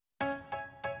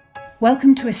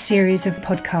Welcome to a series of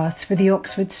podcasts for the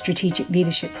Oxford Strategic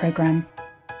Leadership Programme.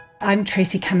 I'm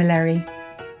Tracy Camilleri.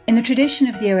 In the tradition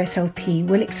of the OSLP,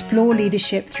 we'll explore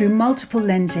leadership through multiple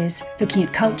lenses, looking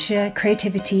at culture,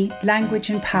 creativity, language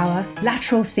and power,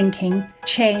 lateral thinking,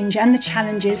 change and the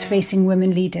challenges facing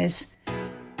women leaders.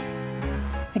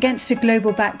 Against a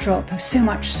global backdrop of so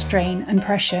much strain and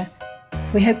pressure,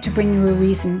 we hope to bring you a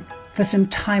reason for some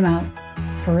time out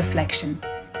for reflection.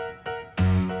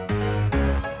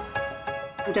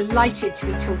 I'm delighted to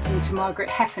be talking to Margaret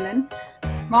Heffernan.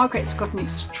 Margaret's got an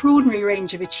extraordinary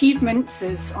range of achievements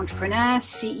as entrepreneur,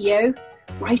 CEO,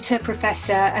 writer,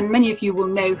 professor, and many of you will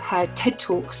know her TED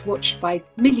Talks watched by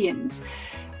millions,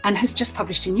 and has just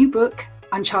published a new book,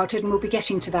 Uncharted, and we'll be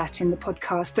getting to that in the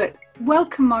podcast. But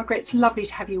welcome, Margaret. It's lovely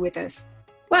to have you with us.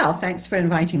 Well, thanks for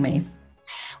inviting me.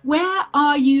 Where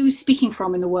are you speaking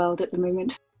from in the world at the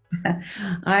moment?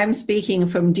 I'm speaking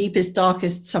from deepest,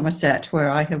 darkest Somerset, where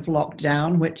I have locked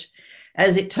down, which,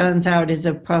 as it turns out, is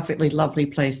a perfectly lovely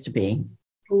place to be.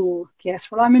 Oh,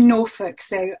 yes. Well, I'm in Norfolk,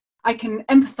 so I can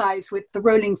empathise with the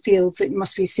rolling fields that you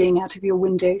must be seeing out of your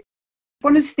window.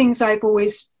 One of the things I've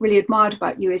always really admired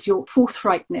about you is your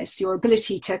forthrightness, your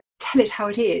ability to tell it how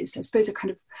it is, I suppose a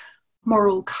kind of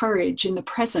moral courage in the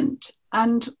present.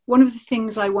 And one of the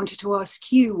things I wanted to ask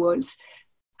you was,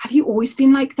 have you always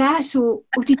been like that, or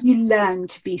did you learn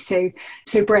to be so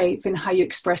brave in how you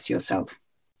express yourself?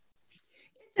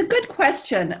 It's a good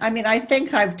question. I mean, I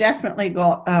think I've definitely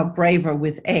got braver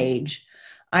with age,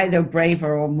 either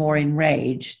braver or more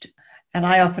enraged. And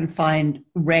I often find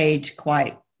rage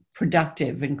quite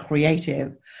productive and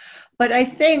creative. But I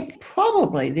think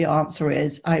probably the answer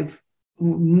is I've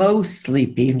mostly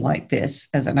been like this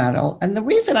as an adult. And the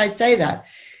reason I say that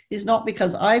is not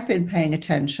because I've been paying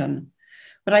attention,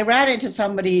 but I ran into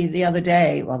somebody the other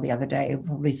day,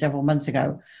 probably several months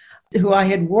ago, who I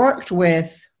had worked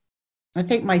with, I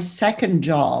think my second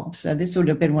job. So this would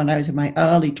have been when I was in my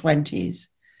early 20s.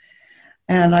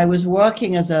 And I was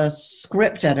working as a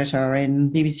script editor in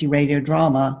BBC Radio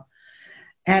Drama.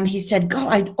 And he said,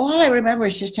 God, all I remember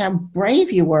is just how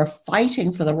brave you were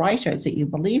fighting for the writers that you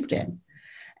believed in.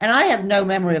 And I have no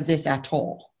memory of this at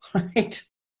all, right?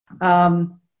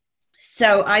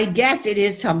 So I guess it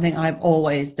is something I've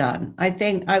always done. I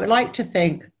would like to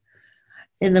think,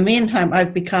 in the meantime,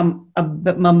 I've become a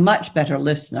much better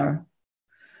listener,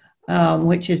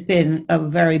 which has been a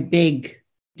very big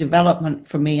development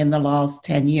for me in the last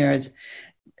 10 years.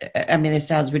 I mean, it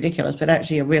sounds ridiculous, but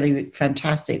actually a really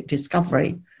fantastic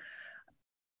discovery.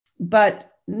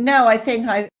 But no, I think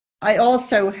I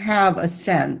also have a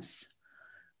sense,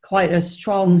 quite a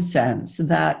strong sense,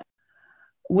 that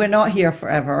we're not here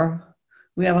forever.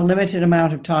 We have a limited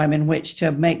amount of time in which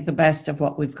to make the best of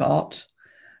what we've got.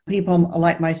 People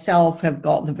like myself have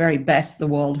got the very best the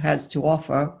world has to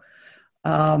offer.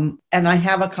 And I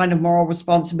have a kind of moral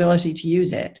responsibility to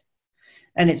use it.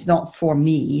 And it's not for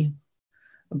me.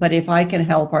 But if I can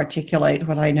help articulate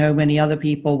what I know many other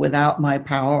people without my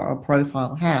power or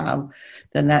profile have,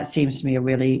 then that seems to me a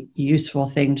really useful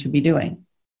thing to be doing.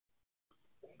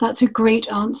 That's a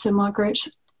great answer, Margaret.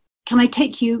 Can I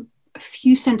take you a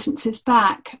few sentences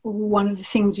back? One of the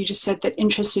things you just said that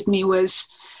interested me was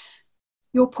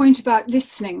your point about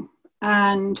listening.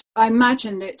 And I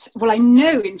imagine that, I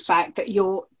know in fact that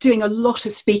you're doing a lot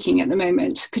of speaking at the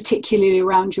moment, particularly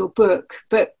around your book,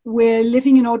 but we're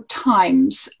living in odd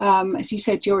times. As you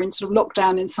said, you're in sort of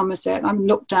lockdown in Somerset, I'm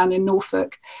locked down in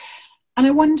Norfolk. And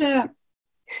I wonder,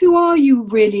 who are you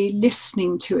really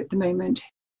listening to at the moment?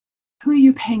 Who are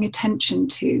you paying attention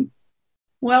to?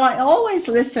 Well, I always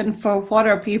listen for what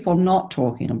are people not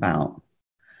talking about,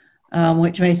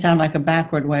 which may sound like a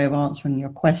backward way of answering your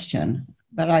question.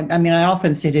 But I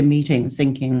often sit in meetings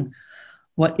thinking,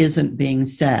 what isn't being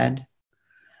said?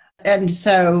 And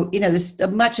so,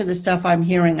 much of the stuff I'm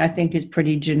hearing, I think, is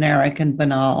pretty generic and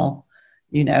banal.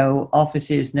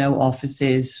 Offices, no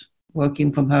offices,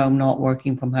 working from home, not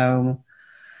working from home.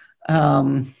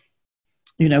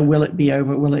 Will it be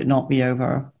over? Will it not be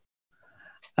over?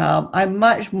 I'm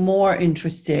much more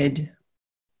interested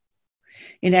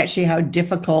in actually how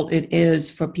difficult it is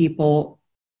for people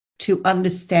to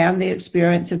understand the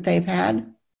experience that they've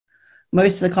had.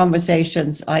 Most of the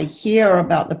conversations I hear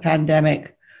about the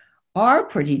pandemic are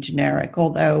pretty generic,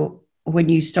 although when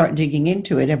you start digging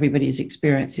into it, everybody's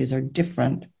experiences are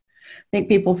different. I think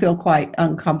people feel quite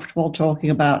uncomfortable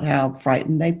talking about how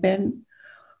frightened they've been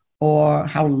or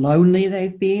how lonely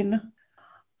they've been.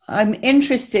 I'm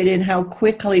interested in how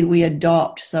quickly we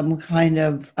adopt some kind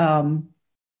of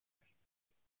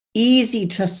easy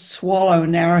to swallow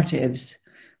narratives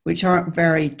which aren't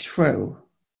very true.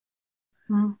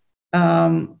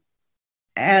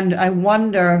 And I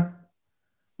wonder,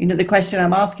 the question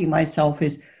I'm asking myself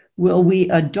is, will we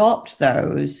adopt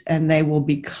those and they will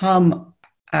become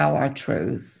our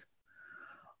truth?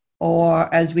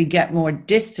 Or as we get more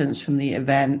distance from the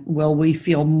event, will we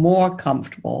feel more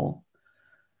comfortable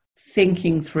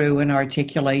thinking through and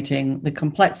articulating the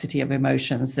complexity of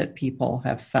emotions that people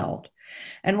have felt?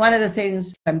 And one of the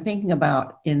things I'm thinking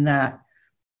about in that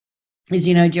is,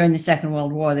 during the Second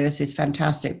World War, there was this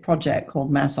fantastic project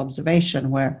called Mass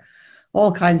Observation, where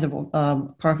all kinds of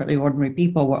perfectly ordinary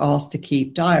people were asked to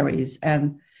keep diaries.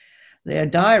 And their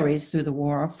diaries through the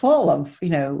war are full of,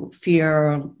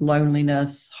 fear,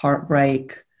 loneliness,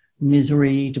 heartbreak,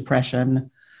 misery, depression.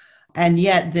 And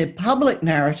yet the public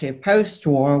narrative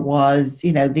post-war was,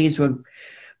 these were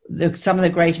some of the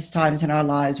greatest times in our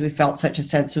lives. We felt such a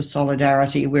sense of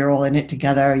solidarity. We were all in it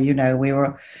together. We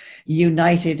were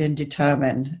united and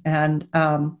determined. And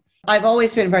I've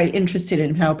always been very interested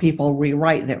in how people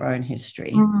rewrite their own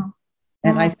history. Mm-hmm.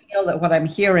 And I feel that what I'm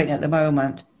hearing at the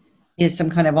moment is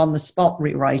some kind of on-the-spot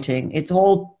rewriting. It's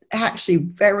all actually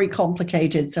very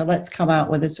complicated. So let's come out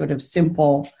with a sort of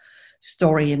simple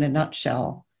story in a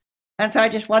nutshell. And so I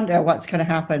just wonder what's going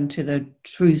to happen to the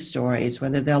true stories,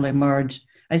 whether they'll emerge.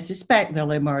 I suspect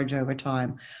they'll emerge over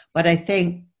time. But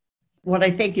what I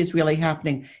think is really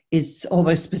happening is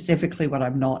almost specifically what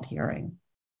I'm not hearing.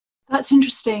 That's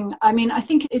interesting. I mean, I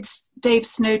think it's Dave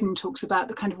Snowden talks about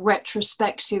the kind of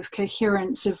retrospective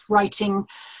coherence of writing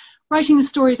the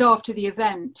stories after the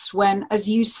events when, as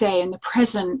you say, in the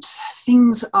present,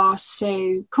 things are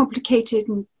so complicated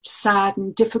and sad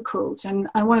and difficult. And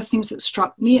one of the things that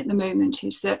struck me at the moment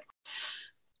is that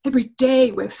every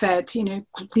day we're fed,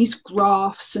 these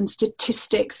graphs and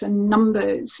statistics and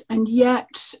numbers, and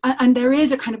yet, and there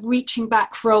is a kind of reaching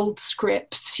back for old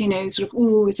scripts, sort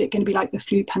of, is it going to be like the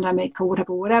flu pandemic or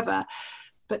whatever.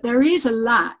 But there is a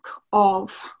lack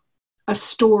of a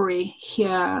story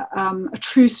here, a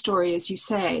true story, as you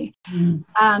say. Mm.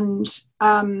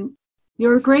 And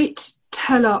you're a great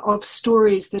teller of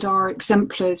stories that are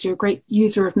exemplars. You're a great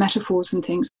user of metaphors and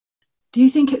things. Do you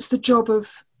think it's the job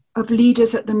of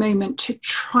leaders at the moment to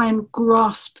try and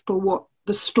grasp for what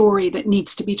the story that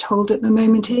needs to be told at the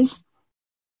moment is?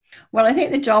 Well, I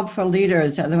think the job for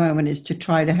leaders at the moment is to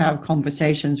try to have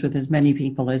conversations with as many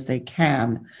people as they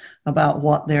can about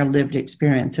what their lived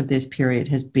experience of this period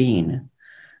has been,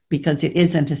 because it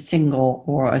isn't a single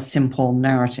or a simple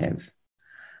narrative.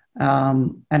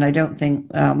 And I don't think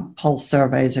pulse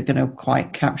surveys are going to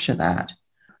quite capture that.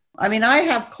 I mean, I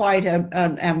have quite an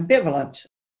ambivalent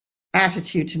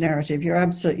attitude to narrative. You're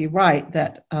absolutely right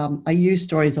that I use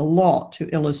stories a lot to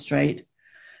illustrate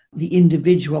the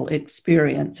individual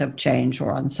experience of change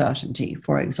or uncertainty,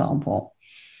 for example.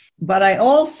 But I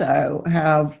also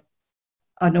have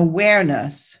an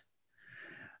awareness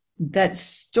that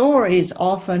stories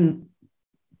often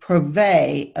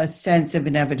purvey a sense of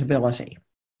inevitability.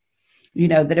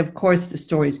 That of course the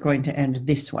story is going to end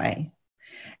this way.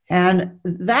 And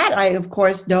that I, of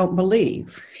course, don't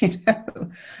believe.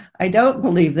 I don't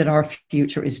believe that our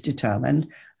future is determined.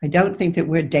 I don't think that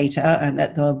we're data and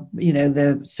that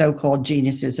the so-called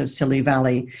geniuses of Silly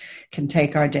Valley can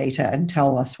take our data and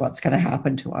tell us what's going to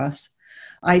happen to us.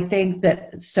 I think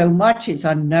that so much is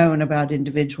unknown about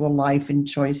individual life and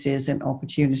choices and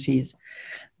opportunities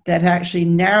that actually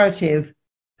narrative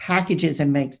packages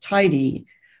and makes tidy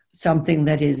something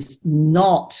that is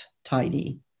not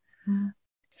tidy. Mm.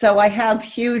 So I have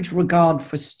huge regard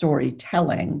for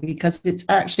storytelling because it's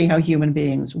actually how human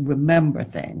beings remember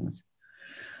things.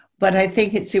 But I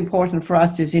think it's important for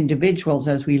us as individuals,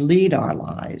 as we lead our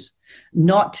lives,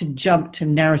 not to jump to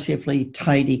narratively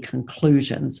tidy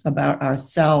conclusions about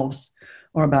ourselves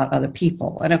or about other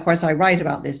people. And of course, I write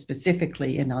about this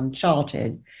specifically in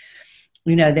Uncharted.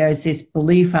 There's this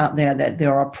belief out there that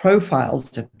there are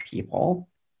profiles of people,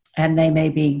 and they may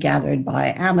be gathered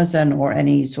by Amazon or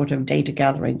any sort of data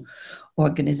gathering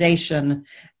organization,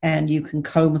 and you can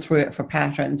comb through it for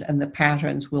patterns, and the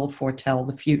patterns will foretell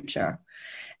the future.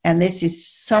 And this is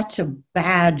such a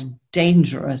bad,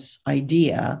 dangerous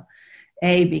idea,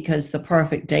 because the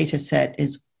perfect data set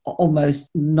is almost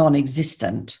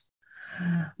non-existent,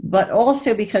 but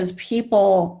also because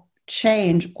people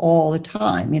change all the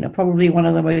time. Probably one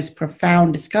of the most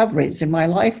profound discoveries in my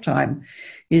lifetime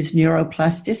is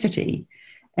neuroplasticity.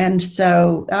 And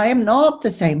so I am not the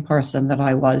same person that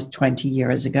I was 20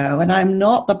 years ago, and I'm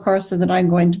not the person that I'm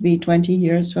going to be 20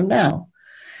 years from now.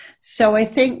 So I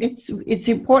think it's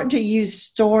important to use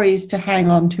stories to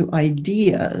hang on to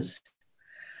ideas.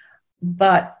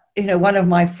 But, one of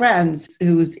my friends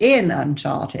who's in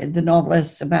Uncharted, the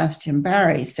novelist Sebastian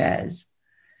Barry, says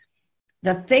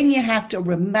the thing you have to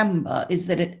remember is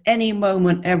that at any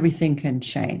moment, everything can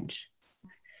change.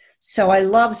 So I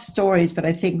love stories, but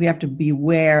I think we have to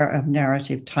beware of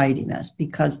narrative tidiness,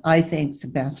 because I think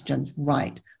Sebastian's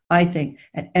right. I think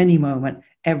at any moment,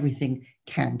 everything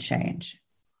can change.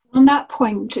 On that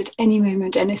point, at any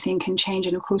moment, anything can change.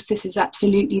 And of course, this is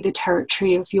absolutely the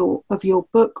territory of your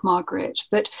book, Margaret.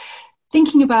 But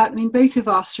thinking about, I mean, both of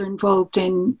us are involved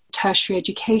in tertiary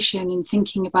education and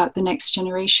thinking about the next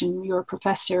generation. You're a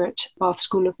professor at Bath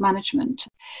School of Management.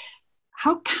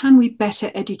 How can we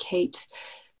better educate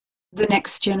the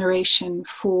next generation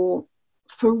for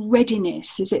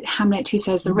readiness? Is it Hamlet who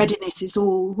says the readiness is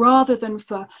all, rather than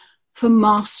for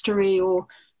mastery or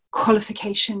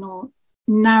qualification or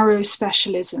narrow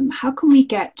specialism? How can we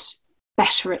get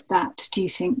better at that, do you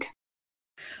think?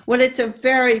 Well, it's a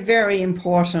very, very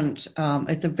important,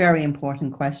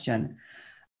 question.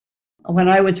 When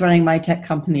I was running my tech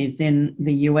companies in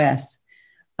the US,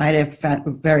 I had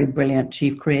a very brilliant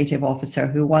chief creative officer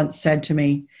who once said to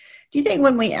me, do you think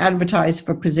when we advertise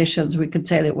for positions, we could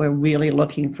say that we're really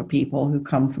looking for people who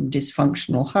come from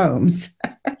dysfunctional homes?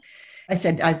 I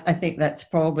said, I think that's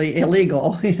probably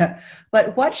illegal.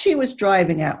 But what she was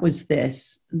driving at was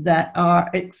this, that our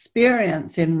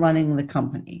experience in running the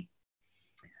company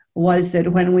was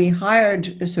that when we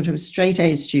hired sort of straight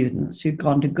A students who'd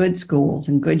gone to good schools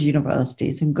and good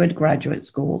universities and good graduate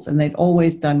schools, and they'd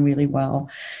always done really well,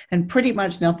 and pretty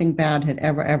much nothing bad had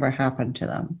ever happened to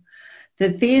them,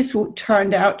 that these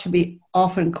turned out to be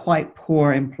often quite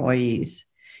poor employees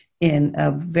in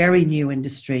a very new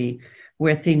industry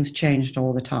where things changed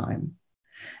all the time.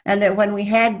 And that when we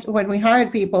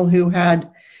hired people who had,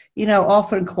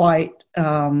 often quite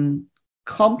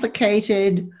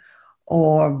complicated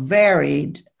or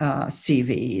varied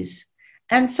CVs,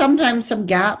 and sometimes some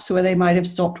gaps where they might have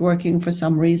stopped working for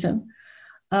some reason,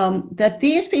 that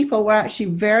these people were actually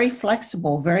very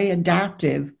flexible, very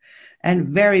adaptive, and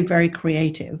very, very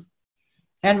creative.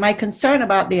 And my concern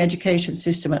about the education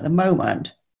system at the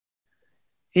moment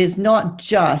is not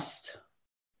just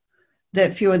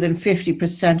that fewer than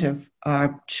 50% of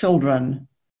our children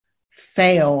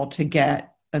fail to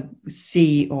get a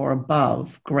C or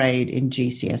above grade in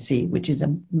GCSE, which is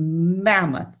a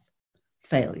mammoth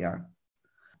failure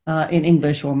in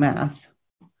English or math.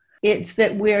 It's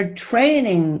that we're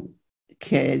training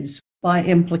kids by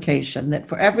implication that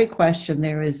for every question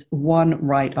there is one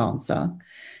right answer.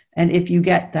 And if you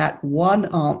get that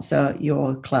one answer,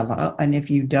 you're clever. And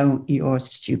if you don't, you're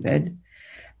stupid.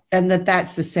 And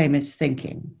that's the same as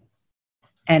thinking.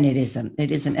 And it isn't.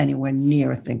 It isn't anywhere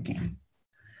near thinking.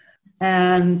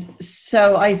 And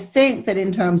so I think that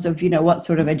in terms of, what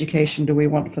sort of education do we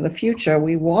want for the future?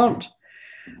 We want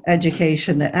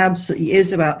education that absolutely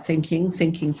is about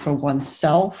thinking for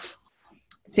oneself,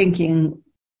 thinking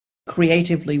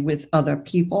creatively with other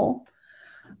people.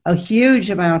 A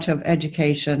huge amount of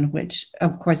education, which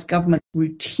of course governments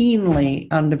routinely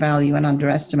undervalue and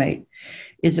underestimate,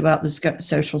 is about the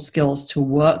social skills to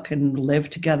work and live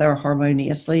together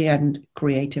harmoniously and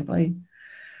creatively.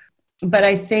 But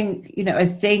I think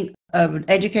an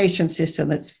education system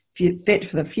that's fit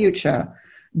for the future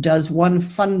does one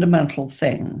fundamental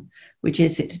thing, which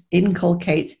is it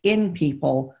inculcates in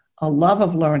people a love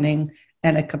of learning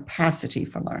and a capacity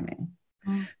for learning.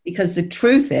 Because the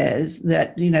truth is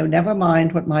that, never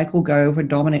mind what Michael Gove or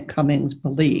Dominic Cummings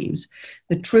believes,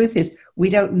 the truth is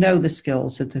we don't know the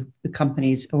skills that the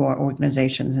companies or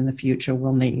organizations in the future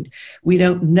will need. We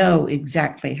don't know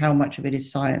exactly how much of it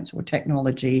is science or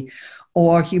technology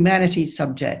or humanities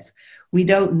subjects. We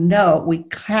don't know. We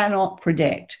cannot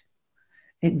predict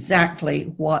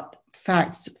exactly what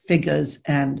facts, figures,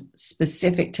 and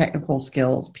specific technical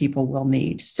skills people will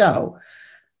need. So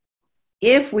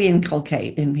if we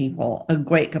inculcate in people a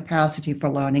great capacity for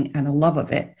learning and a love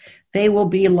of it, they will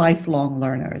be lifelong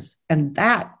learners. And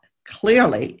that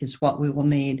clearly is what we will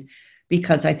need,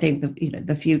 because I think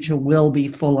the future will be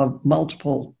full of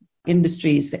multiple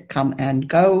industries that come and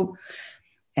go,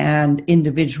 and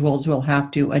individuals will have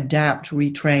to adapt,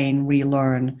 retrain,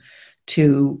 relearn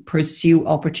to pursue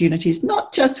opportunities,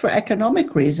 not just for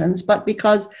economic reasons, but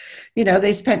because,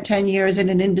 they spent 10 years in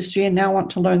an industry and now want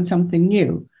to learn something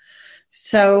new.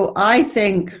 So I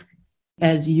think,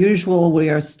 as usual, we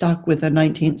are stuck with a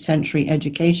 19th century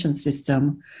education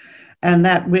system. And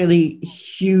that really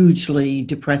hugely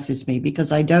depresses me,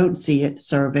 because I don't see it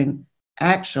serving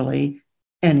actually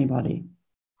anybody.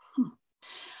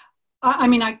 I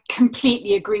mean, I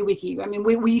completely agree with you. I mean,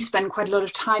 we spend quite a lot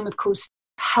of time, of course,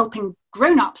 helping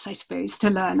grown-ups, I suppose, to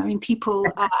learn. I mean, people,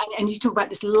 and you talk about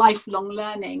this lifelong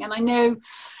learning. And I know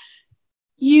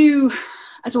you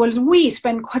as well as we,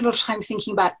 spend quite a lot of time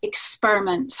thinking about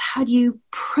experiments. How do you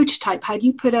prototype? How do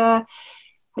you put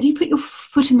your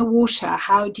foot in the water?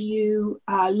 How do you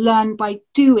learn by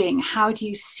doing? How do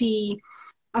you see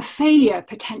a failure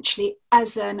potentially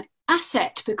as an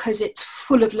asset because it's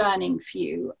full of learning for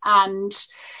you? And,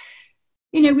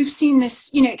 we've seen this,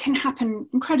 it can happen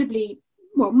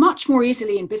much more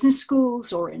easily in business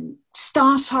schools or in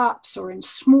startups or in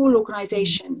small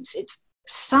organizations. It's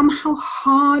somehow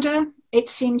harder, it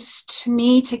seems to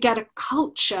me, to get a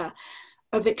culture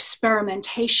of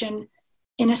experimentation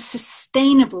in a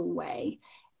sustainable way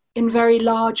in very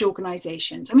large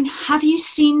organizations. I mean, have you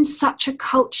seen such a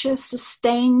culture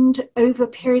sustained over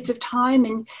periods of time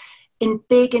in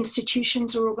big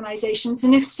institutions or organizations?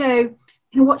 And if so,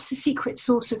 what's the secret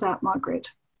source of that,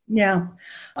 Margaret? Yeah,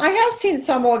 I have seen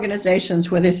some organizations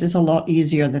where this is a lot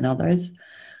easier than others.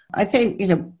 I think,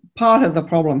 part of the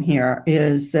problem here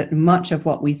is that much of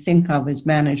what we think of as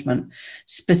management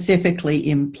specifically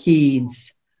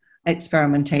impedes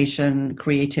experimentation,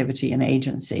 creativity, and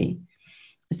agency.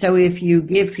 So if you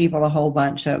give people a whole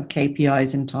bunch of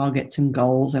KPIs and targets and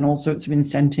goals and all sorts of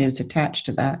incentives attached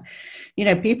to that,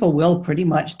 people will pretty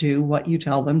much do what you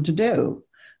tell them to do.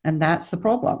 And that's the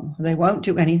problem. They won't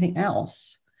do anything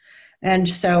else. And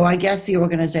so I guess the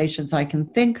organizations I can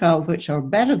think of which are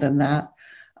better than that,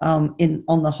 on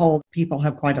the whole, people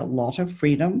have quite a lot of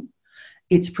freedom.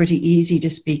 It's pretty easy to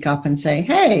speak up and say,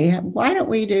 hey, why don't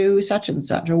we do such and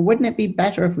such? Or wouldn't it be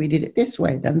better if we did it this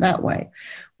way than that way?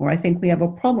 Or I think we have a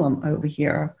problem over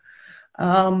here.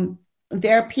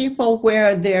 There are people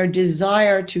where their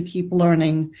desire to keep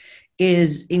learning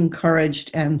is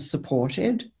encouraged and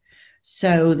supported.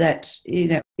 So that,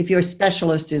 if your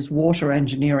specialist is water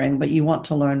engineering, but you want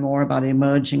to learn more about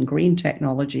emerging green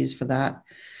technologies for that,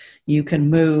 you can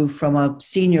move from a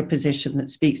senior position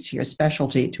that speaks to your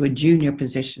specialty to a junior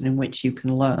position in which you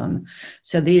can learn.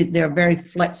 So there are very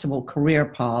flexible career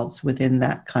paths within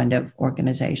that kind of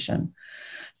organization.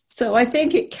 So I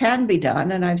think it can be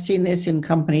done, and I've seen this in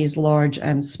companies large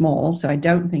and small, so I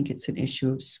don't think it's an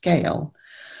issue of scale.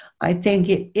 I think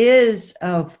it is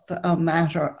a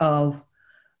matter of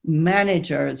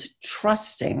managers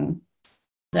trusting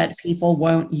that people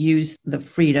won't use the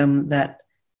freedom that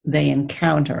they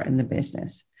encounter in the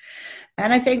business.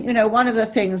 And I think, one of the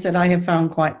things that I have found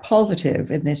quite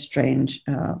positive in this strange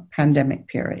pandemic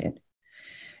period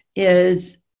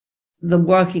is the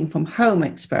working from home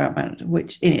experiment,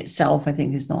 which in itself I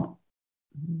think is not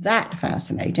that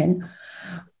fascinating.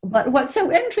 But what's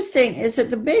so interesting is that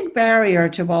the big barrier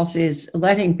to bosses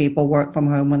letting people work from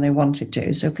home when they wanted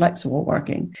to, so flexible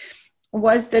working,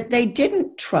 was that they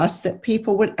didn't trust that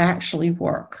people would actually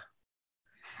work.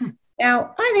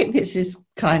 Now, I think this is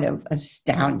kind of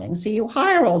astounding. So you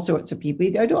hire all sorts of people,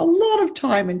 you go to a lot of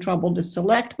time and trouble to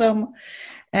select them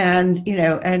and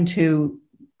to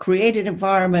create an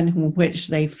environment in which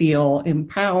they feel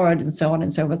empowered and so on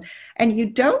and so forth. And you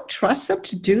don't trust them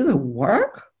to do the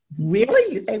work?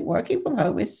 Really? You think working from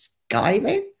home is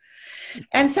skiving?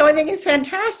 And so I think it's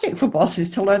fantastic for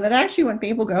bosses to learn that actually when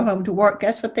people go home to work,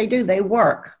 guess what they do? They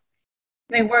work.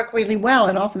 They work really well,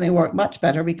 and often they work much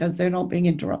better because they're not being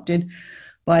interrupted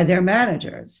by their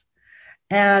managers.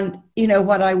 And,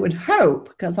 what I would hope,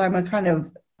 because I'm a kind of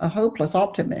a hopeless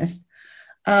optimist,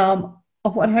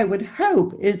 what I would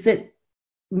hope is that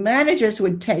managers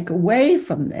would take away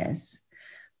from this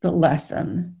the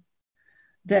lesson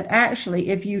that actually,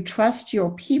 if you trust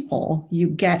your people, you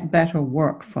get better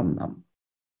work from them.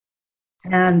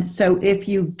 And so if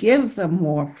you give them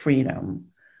more freedom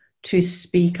to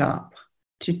speak up,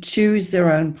 to choose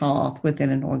their own path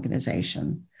within an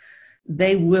organization,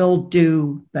 they will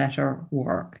do better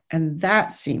work. And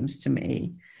that seems to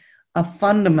me a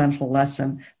fundamental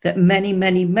lesson that many,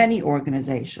 many, many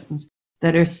organizations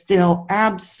that are still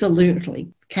absolutely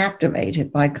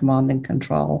captivated by command and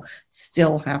control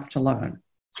still have to learn.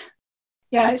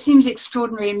 Yeah, it seems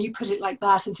extraordinary, and you put it like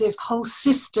that, as if whole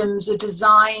systems are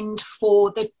designed for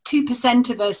the 2%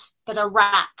 of us that are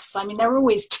rats. I mean, there are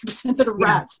always 2% that are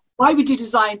rats. Why would you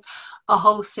design a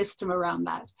whole system around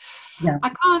that? Yeah. I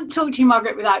can't talk to you,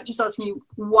 Margaret, without just asking you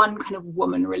one kind of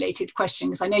woman-related question,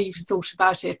 because I know you've thought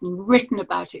about it and written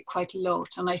about it quite a lot.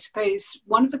 And I suppose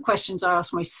one of the questions I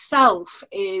ask myself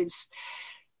is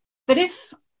that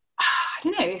if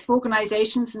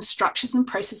organizations and structures and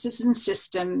processes and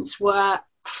systems were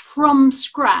from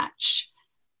scratch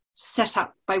set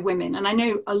up by women, and I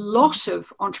know a lot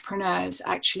of entrepreneurs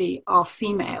actually are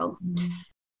female,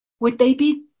 would they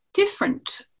be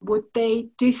different? Would they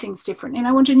do things differently? And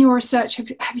I wonder, in your research,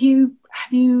 have you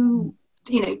done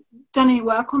any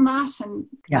work on that? And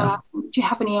do you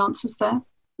have any answers there?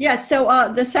 Yeah,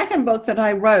 so the second book that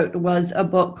I wrote was a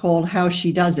book called How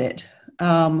She Does It,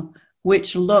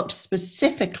 which looked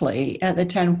specifically at the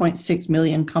 10.6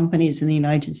 million companies in the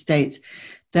United States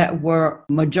that were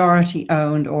majority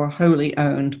owned or wholly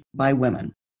owned by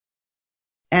women.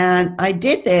 And I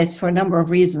did this for a number of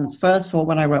reasons. First of all,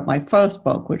 when I wrote my first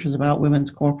book, which was about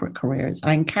women's corporate careers,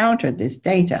 I encountered this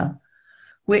data,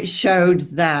 which showed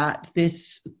that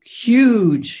this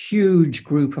huge, huge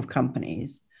group of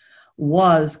companies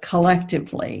was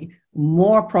collectively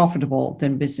more profitable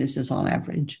than businesses on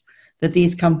average, that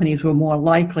these companies were more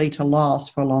likely to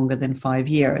last for longer than 5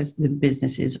 years than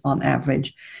businesses on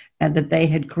average, and that they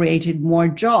had created more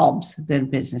jobs than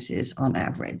businesses on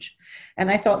average. And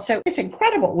I thought, so it's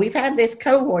incredible. We've had this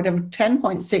cohort of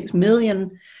 10.6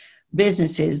 million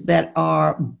businesses that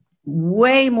are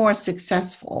way more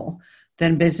successful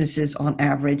than businesses on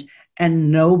average,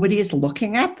 and nobody is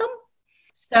looking at them.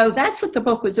 So that's what the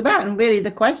book was about. And really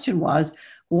the question was,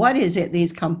 what is it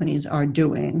these companies are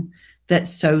doing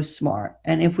that's so smart?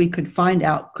 And if we could find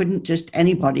out, couldn't just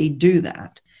anybody do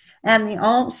that? And the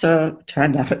answer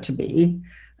turned out to be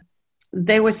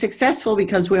they were successful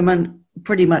because women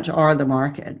pretty much are the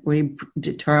market. We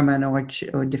determine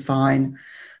or define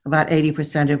about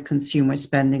 80% of consumer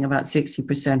spending, about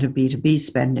 60% of B2B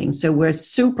spending. So we're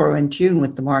super in tune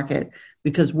with the market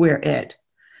because we're it.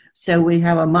 So we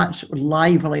have a much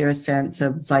livelier sense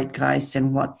of zeitgeist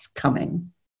and what's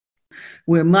coming.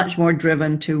 We're much more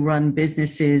driven to run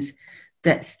businesses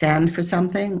that stand for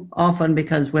something, often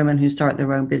because women who start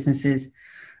their own businesses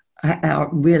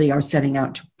really are setting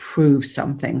out to prove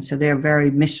something. So they're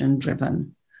very mission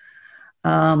driven.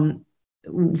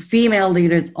 Female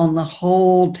leaders on the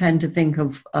whole tend to think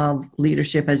of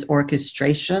leadership as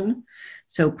orchestration.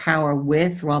 So power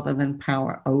with rather than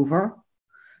power over.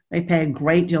 They pay a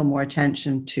great deal more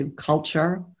attention to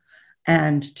culture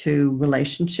and to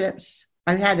relationships.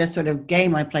 I had a sort of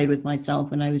game I played with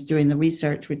myself when I was doing the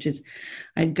research, which is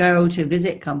I'd go to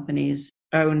visit companies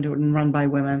owned and run by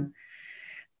women.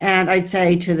 And I'd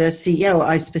say to the CEO,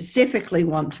 I specifically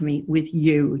want to meet with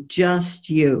you, just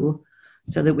you,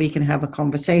 so that we can have a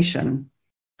conversation.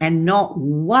 And not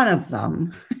one of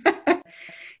them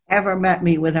ever met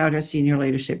me without a senior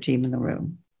leadership team in the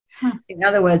room. In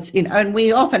other words, and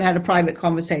we often had a private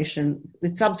conversation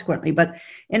subsequently, but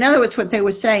in other words, what they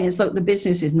were saying is, look, the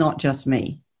business is not just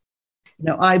me.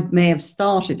 I may have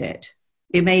started it.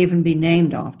 It may even be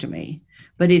named after me,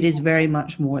 but it is very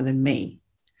much more than me.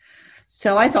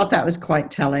 So I thought that was quite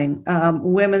telling.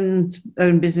 Women's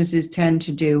owned businesses tend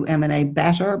to do M&A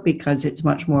better because it's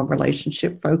much more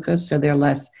relationship focused. So they're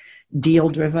less deal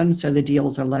driven. So the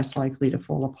deals are less likely to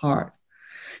fall apart.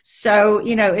 So,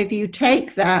 if you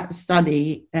take that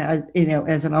study, as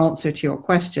an answer to your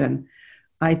question,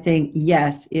 I think,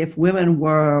 yes, if women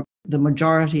were the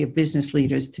majority of business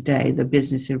leaders today, the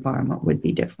business environment would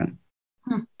be different.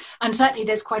 And certainly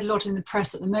there's quite a lot in the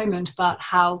press at the moment about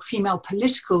how female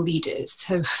political leaders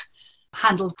have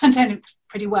handled pandemic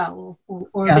pretty well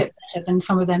or a bit better than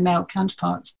some of their male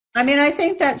counterparts. I mean, I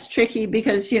think that's tricky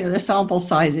because, the sample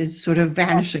size is sort of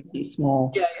vanishingly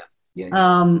small. Yeah.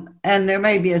 And there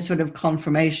may be a sort of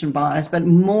confirmation bias, but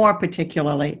more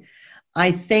particularly,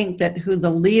 I think that who the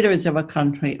leaders of a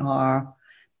country are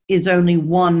is only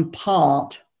one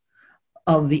part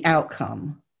of the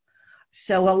outcome.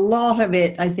 So a lot of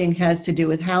it, I think, has to do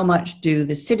with how much do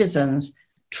the citizens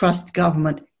trust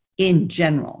government in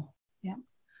general. Yeah.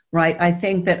 Right? I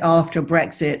think that after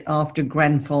Brexit, after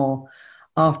Grenfell,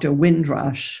 after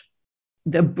Windrush,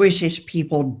 the British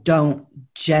people don't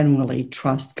generally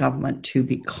trust government to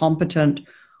be competent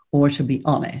or to be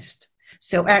honest.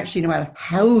 So actually, no matter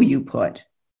how you put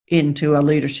into a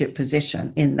leadership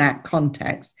position in that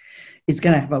context, it's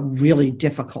going to have a really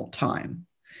difficult time.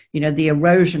 The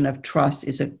erosion of trust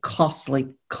is a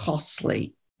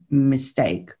costly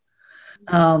mistake.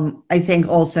 I think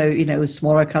also,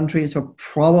 smaller countries are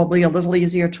probably a little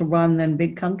easier to run than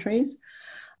big countries.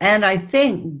 And I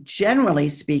think, generally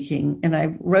speaking, and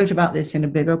I wrote about this in A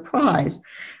Bigger Prize,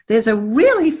 there's a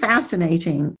really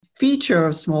fascinating feature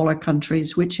of smaller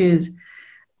countries, which is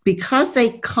because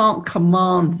they can't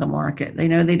command the market, they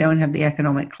know they don't have the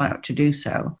economic clout to do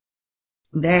so.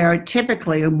 They're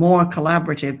typically more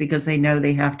collaborative because they know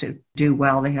they have to do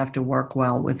well, they have to work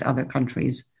well with other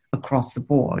countries across the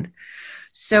board.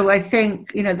 So I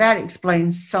think, that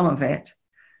explains some of it.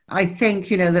 I think,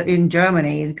 that in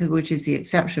Germany, which is the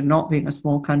exception, not being a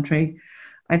small country,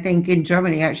 I think in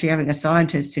Germany, actually having a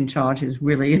scientist in charge is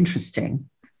really interesting.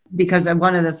 Because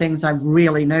one of the things I've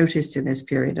really noticed in this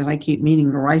period, and I keep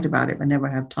meaning to write about it but never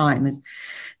have time, is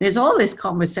there's all this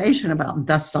conversation about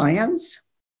the science.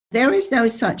 There is no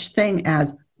such thing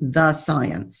as the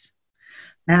science.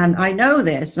 And I know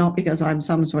this not because I'm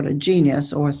some sort of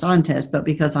genius or a scientist, but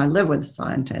because I live with a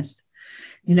scientist.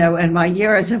 And my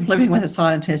years of living with a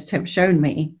scientist have shown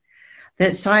me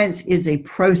that science is a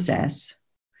process,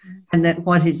 and that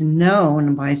what is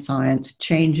known by science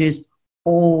changes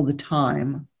all the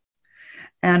time.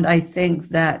 And I think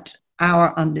that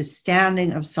our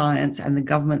understanding of science and the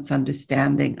government's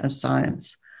understanding of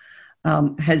science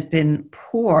has been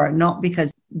poor, not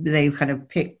because they've kind of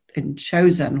picked and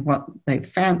chosen what they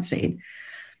fancied,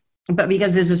 but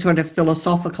because there's a sort of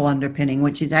philosophical underpinning,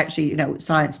 which is actually,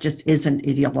 science just isn't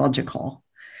ideological,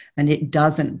 and it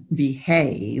doesn't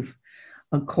behave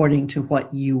according to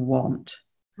what you want.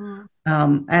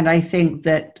 And I think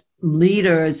that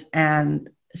leaders and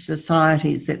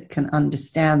societies that can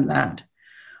understand that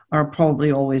are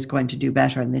probably always going to do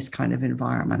better in this kind of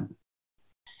environment.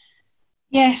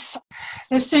 Yes,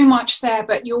 there's so much there,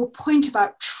 but your point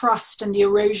about trust and the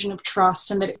erosion of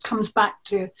trust, and that it comes back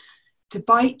to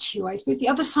bite you, I suppose the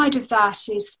other side of that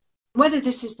is whether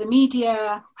this is the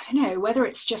media, I don't know, whether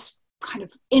it's just kind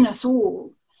of in us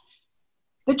all,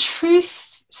 the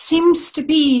truth seems to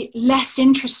be less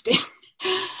interesting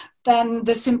than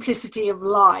the simplicity of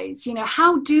lies.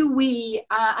 How do we,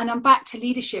 and I'm back to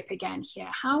leadership again here,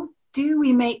 how do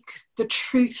we make the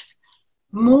truth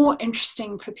more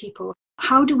interesting for people?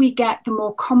 How do we get the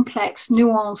more complex,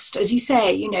 nuanced, as you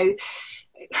say,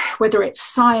 whether it's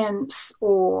science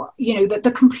or,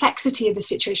 the complexity of the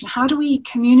situation? How do we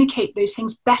communicate those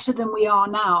things better than we are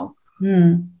now?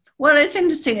 Well, it's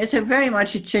interesting. It's very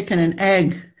much a chicken and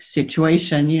egg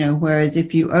situation, whereas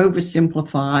if you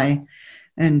oversimplify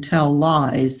and tell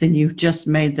lies, then you've just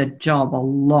made the job a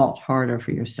lot harder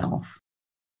for yourself.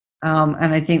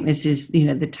 And I think this is,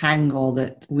 the tangle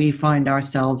that we find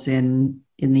ourselves in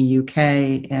the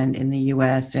UK and in the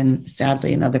US, and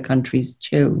sadly in other countries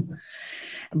too.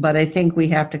 But I think we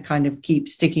have to kind of keep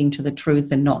sticking to the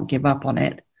truth and not give up on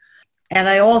it. And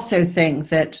I also think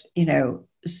that,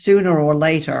 sooner or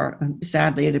later, and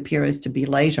sadly it appears to be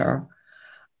later,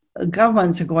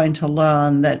 governments are going to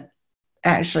learn that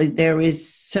actually there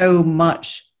is so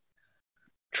much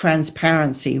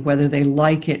transparency, whether they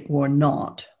like it or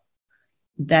not,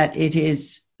 that it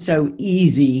is so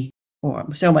easy,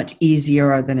 or so much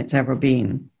easier than it's ever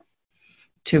been,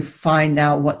 to find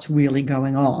out what's really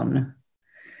going on.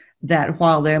 That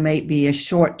while there may be a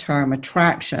short-term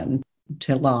attraction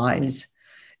to lies,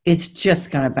 it's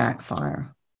just going to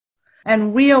backfire.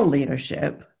 And real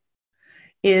leadership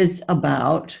is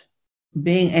about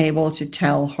being able to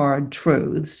tell hard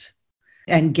truths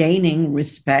and gaining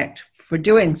respect for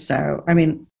doing so. I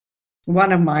mean,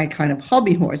 one of my kind of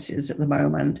hobby horses at the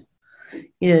moment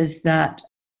is that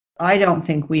I don't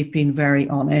think we've been very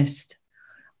honest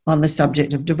on the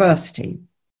subject of diversity.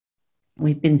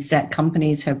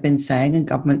 Companies have been saying, and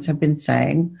governments have been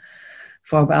saying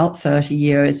for about 30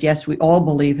 years, yes, we all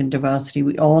believe in diversity.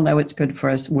 We all know it's good for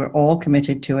us. We're all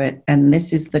committed to it. And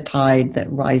this is the tide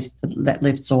that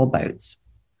lifts all boats.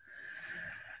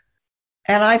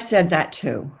 And I've said that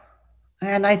too.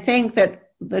 And I think that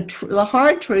the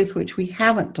hard truth, which we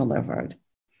haven't delivered,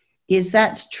 is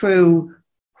that's true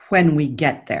when we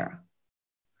get there.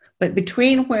 But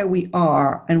between where we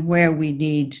are and where we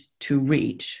need to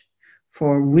reach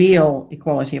for real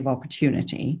equality of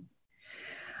opportunity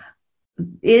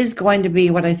is going to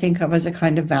be what I think of as a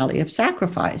kind of valley of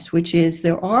sacrifice, which is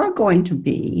there are going to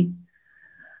be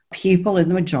people in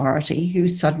the majority who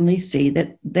suddenly see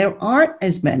that there aren't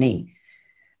as many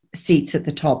seats at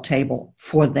the top table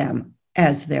for them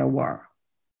as there were.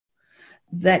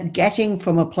 That getting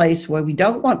from a place where we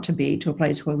don't want to be to a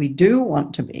place where we do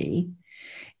want to be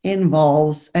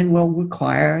involves and will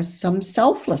require some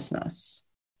selflessness.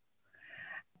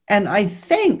 And I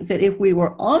think that if we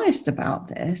were honest about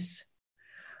this,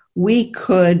 we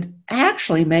could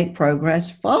actually make progress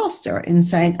faster in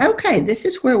saying, okay, this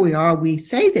is where we are. We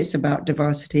say this about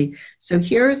diversity. So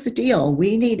here's the deal.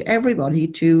 We need everybody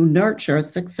to nurture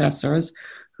successors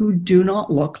who do not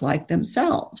look like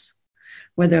themselves.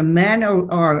 Whether men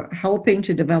are helping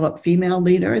to develop female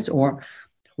leaders, or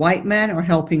white men are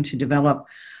helping to develop,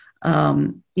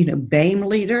 BAME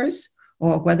leaders,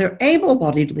 or whether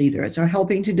able-bodied leaders are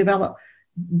helping to develop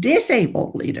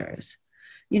disabled leaders.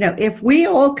 If we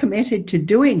all committed to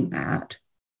doing that,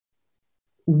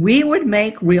 we would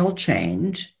make real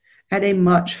change at a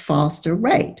much faster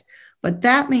rate. But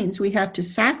that means we have to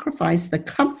sacrifice the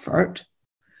comfort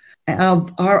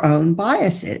of our own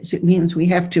biases. It means we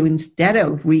have to, instead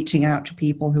of reaching out to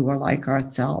people who are like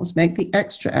ourselves, make the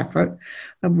extra effort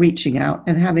of reaching out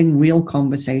and having real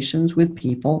conversations with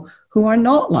people who are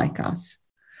not like us.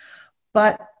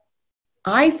 But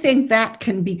I think that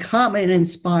can become an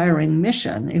inspiring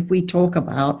mission if we talk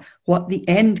about what the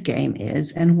end game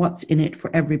is and what's in it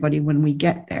for everybody when we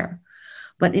get there.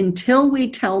 But until we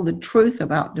tell the truth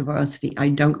about diversity, I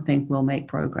don't think we'll make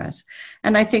progress.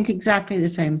 And I think exactly the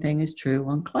same thing is true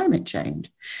on climate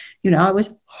change. I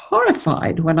was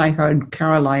horrified when I heard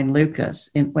Caroline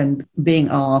Lucas when being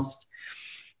asked,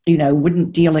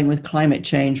 wouldn't dealing with climate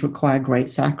change require great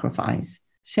sacrifice?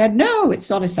 Said, no, it's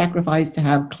not a sacrifice to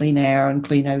have clean air and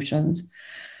clean oceans.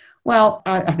 Well,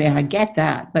 I get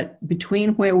that. But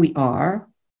between where we are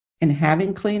and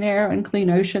having clean air and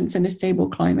clean oceans and a stable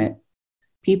climate,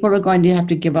 people are going to have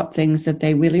to give up things that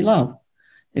they really love.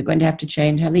 They're going to have to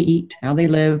change how they eat, how they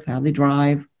live, how they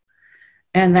drive.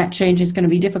 And that change is going to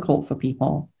be difficult for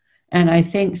people. And I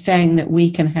think saying that we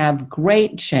can have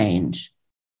great change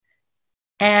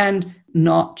and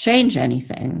not change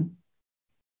anything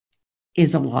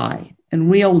is a lie.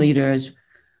 And real leaders,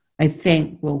 I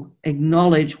think, will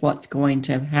acknowledge what's going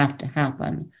to have to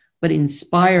happen, but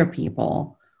inspire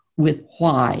people with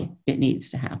why it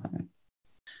needs to happen.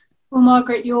 Well,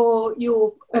 Margaret,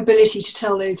 your ability to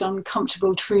tell those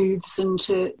uncomfortable truths and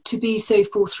to be so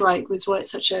forthright was why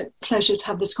it's such a pleasure to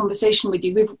have this conversation with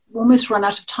you. We've almost run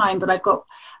out of time, but I've got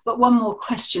one more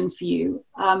question for you.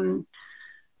 And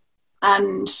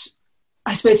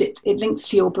I suppose it links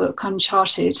to your book,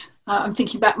 Uncharted. I'm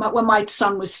thinking back when my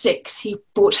son was 6, he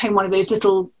brought home one of those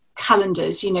little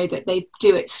calendars, that they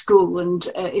do at school, and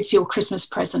it's your Christmas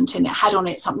present, and it had on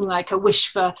it something like a wish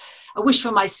for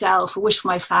myself, a wish for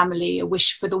my family, a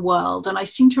wish for the world. And I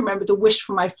seem to remember the wish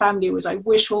for my family was, I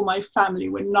wish all my family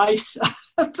were nicer.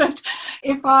 But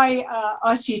if I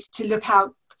asked you to look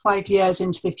out 5 years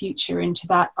into the future, into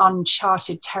that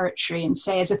uncharted territory, and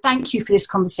say, as a thank you for this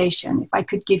conversation, if I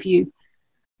could give you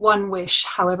one wish,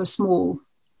 however small,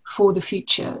 for the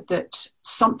future, that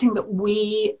something that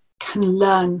we can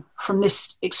learn from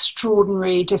this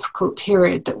extraordinary, difficult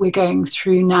period that we're going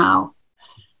through now,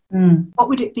 what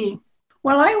would it be?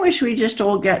 Well, I wish we just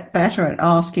all get better at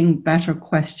asking better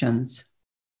questions.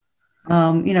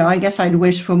 I guess I'd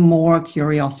wish for more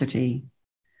curiosity,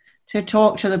 to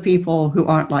talk to the people who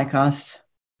aren't like us,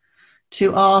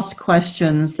 to ask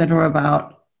questions that are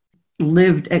about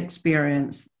lived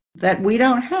experience that we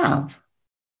don't have.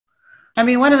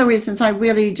 One of the reasons I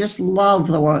really just love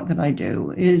the work that I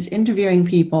do is interviewing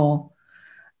people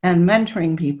and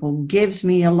mentoring people gives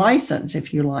me a license,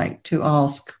 if you like, to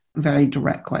ask very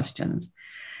direct questions.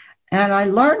 And I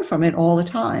learn from it all the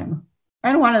time.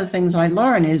 And one of the things I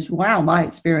learn is, wow, my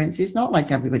experience is not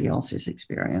like everybody else's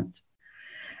experience.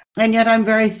 And yet I'm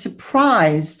very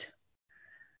surprised,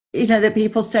 that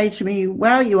people say to me,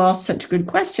 well, you ask such good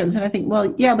questions. And I think,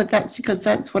 well, yeah, but that's because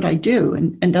that's what I do.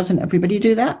 And doesn't everybody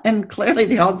do that? And clearly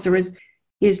the answer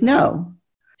is no.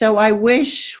 So I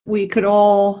wish we could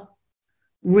all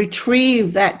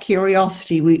retrieve that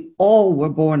curiosity we all were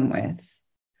born with,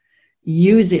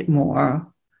 use it more,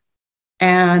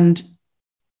 and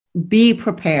be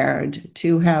prepared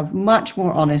to have much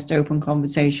more honest, open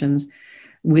conversations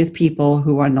with people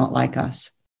who are not like us.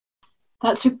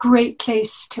 That's a great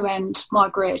place to end,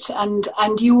 Margaret. And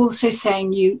you also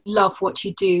saying you love what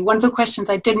you do. One of the questions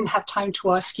I didn't have time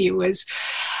to ask you was,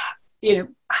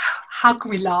 how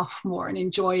can we laugh more and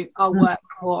enjoy our work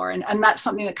more? And that's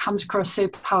something that comes across so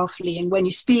powerfully. And when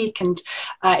you speak and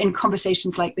in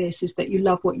conversations like this, is that you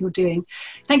love what you're doing.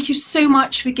 Thank you so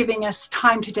much for giving us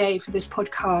time today for this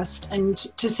podcast, and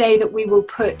to say that we will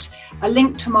put a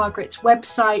link to Margaret's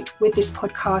website with this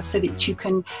podcast so that you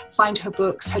can find her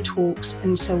books, her talks,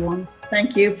 and so on.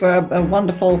 Thank you for a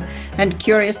wonderful and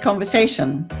curious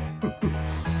conversation.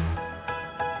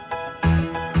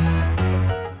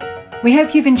 We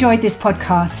hope you've enjoyed this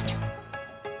podcast.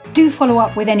 Do follow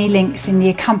up with any links in the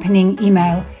accompanying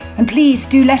email, and please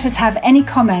do let us have any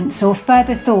comments or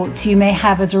further thoughts you may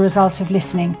have as a result of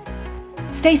listening.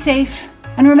 Stay safe,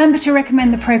 and remember to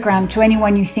recommend the programme to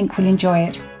anyone you think will enjoy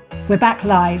it. We're back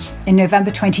live in November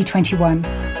 2021.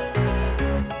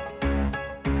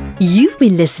 You've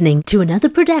been listening to another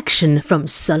production from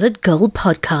Solid Gold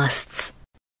Podcasts.